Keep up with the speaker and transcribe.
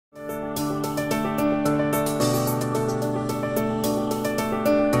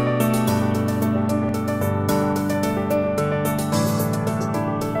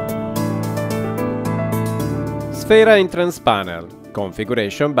Sfera entrance panel,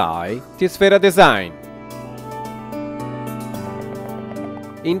 configuration by Sfera Design.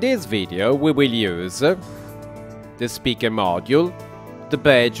 In this video we will use the speaker module, the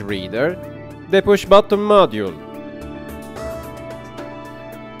badge reader, the push button module.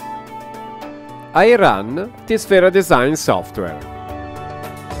 I run Sfera Design software.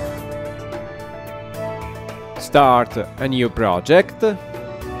 Start a new project.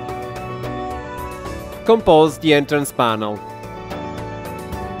 Compose the entrance panel.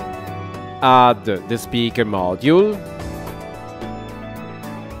 Add the speaker module.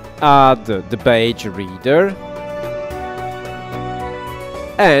 Add the badge reader.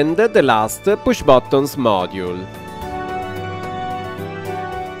 And the last push buttons module.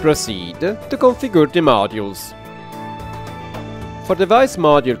 Proceed to configure the modules. For the voice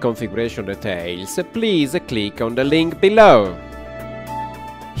module configuration details, please click on the link below.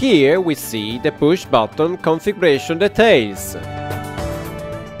 Here we see the push button configuration details.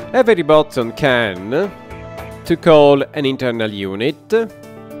 Every button can to call an internal unit,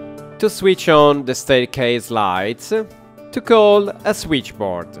 to switch on the staircase lights, to call a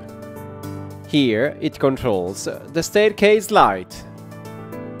switchboard. Here it controls the staircase light.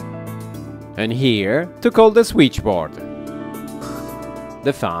 And here to call the switchboard.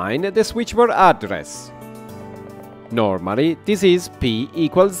 Define the switchboard address. Normally this is P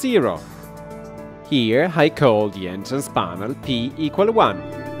equals 0. Here I call the entrance panel P equal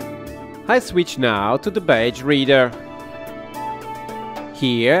 1. I switch now to the badge reader.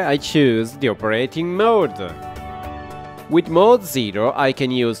 Here I choose the operating mode. With mode 0 I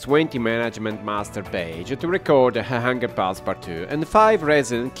can use 20 management master badge to record a hangar passport 2 and 5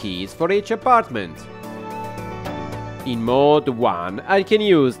 resident keys for each apartment. In mode 1 I can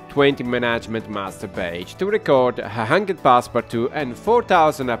use 20 management master badge to record a hangar passport 2 and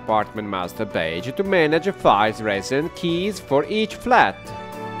 4000 apartment master badge to manage 5 resident keys for each flat.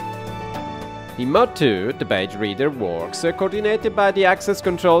 In mode 2 the badge reader works coordinated by the access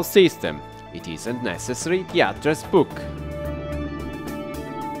control system. It isn't necessary the address book.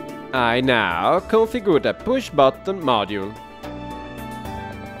 I now configure the push button module.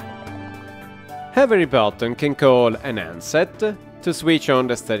 Every button can call an handset, to switch on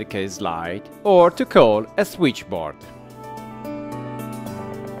the staircase light, or to call a switchboard.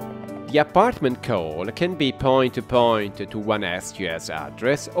 The apartment call can be point-to-point to one SGS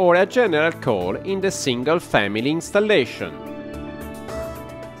address or a general call in the single family installation.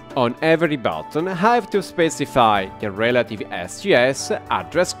 On every button I have to specify the relative SGS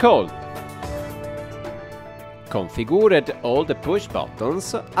address call. Configured all the push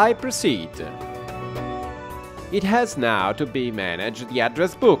buttons, I proceed. It has now to be managed the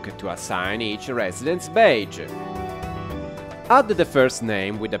address book to assign each residence badge. Add the first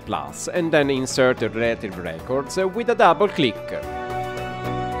name with a plus and then insert the relative records with a double click.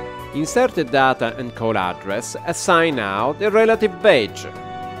 Insert the data and call address, assign now the relative badge.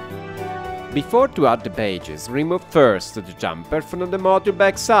 Before to add the badges, remove first the jumper from the module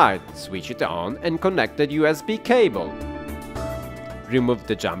backside, switch it on and connect the USB cable. Remove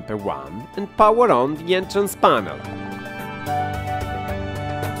the jumper 1 and power on the entrance panel.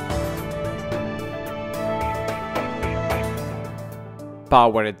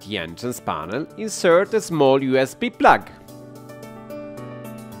 Power at the entrance panel, insert a small USB plug.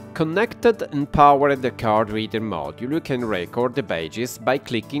 Connected and powered the card reader module, you can record the badges by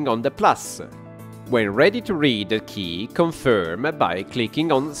clicking on the plus. When ready to read the key, confirm by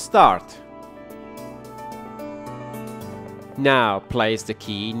clicking on Start. Now place the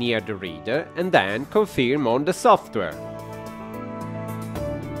key near the reader and then confirm on the software.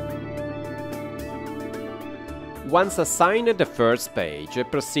 Once assigned the first page,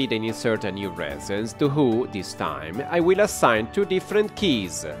 proceed and insert a new residence to who, this time, I will assign 2 different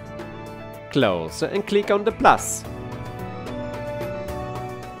keys. Close and click on the plus.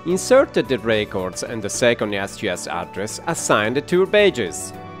 Insert the records and the second SGS address, assign the 2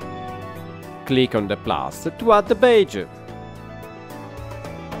 badges. Click on the plus to add the badge.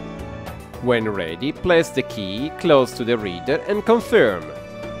 When ready, place the key close to the reader and confirm.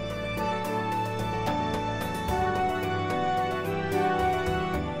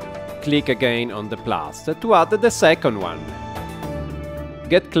 Click again on the plus to add the second one.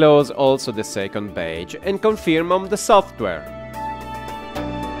 Get close also the second badge and confirm on the software.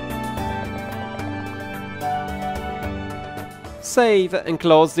 Save and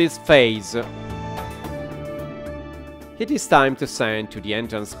close this phase. It is time to send to the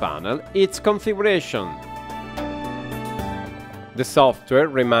entrance panel its configuration. The software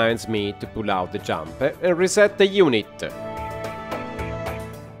reminds me to pull out the jumper and reset the unit.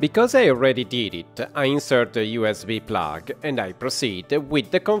 Because I already did it, I insert a USB plug and I proceed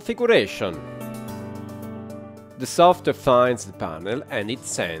with the configuration. The software finds the panel and it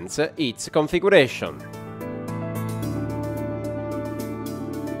sends its configuration.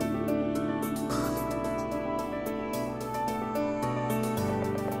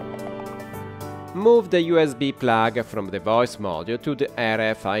 Move the USB plug from the voice module to the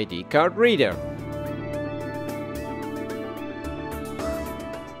RFID card reader.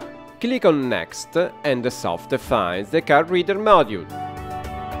 Click on Next and the software finds the card reader module.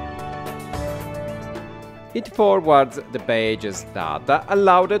 It forwards the page's data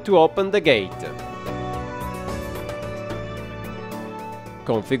allowed to open the gate.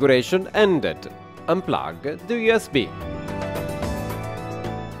 Configuration ended. Unplug the USB.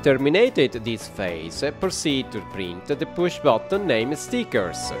 Terminated this phase, proceed to print the push button name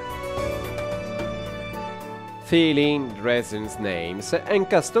stickers. Fill in residence names and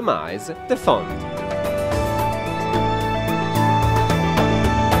customize the font.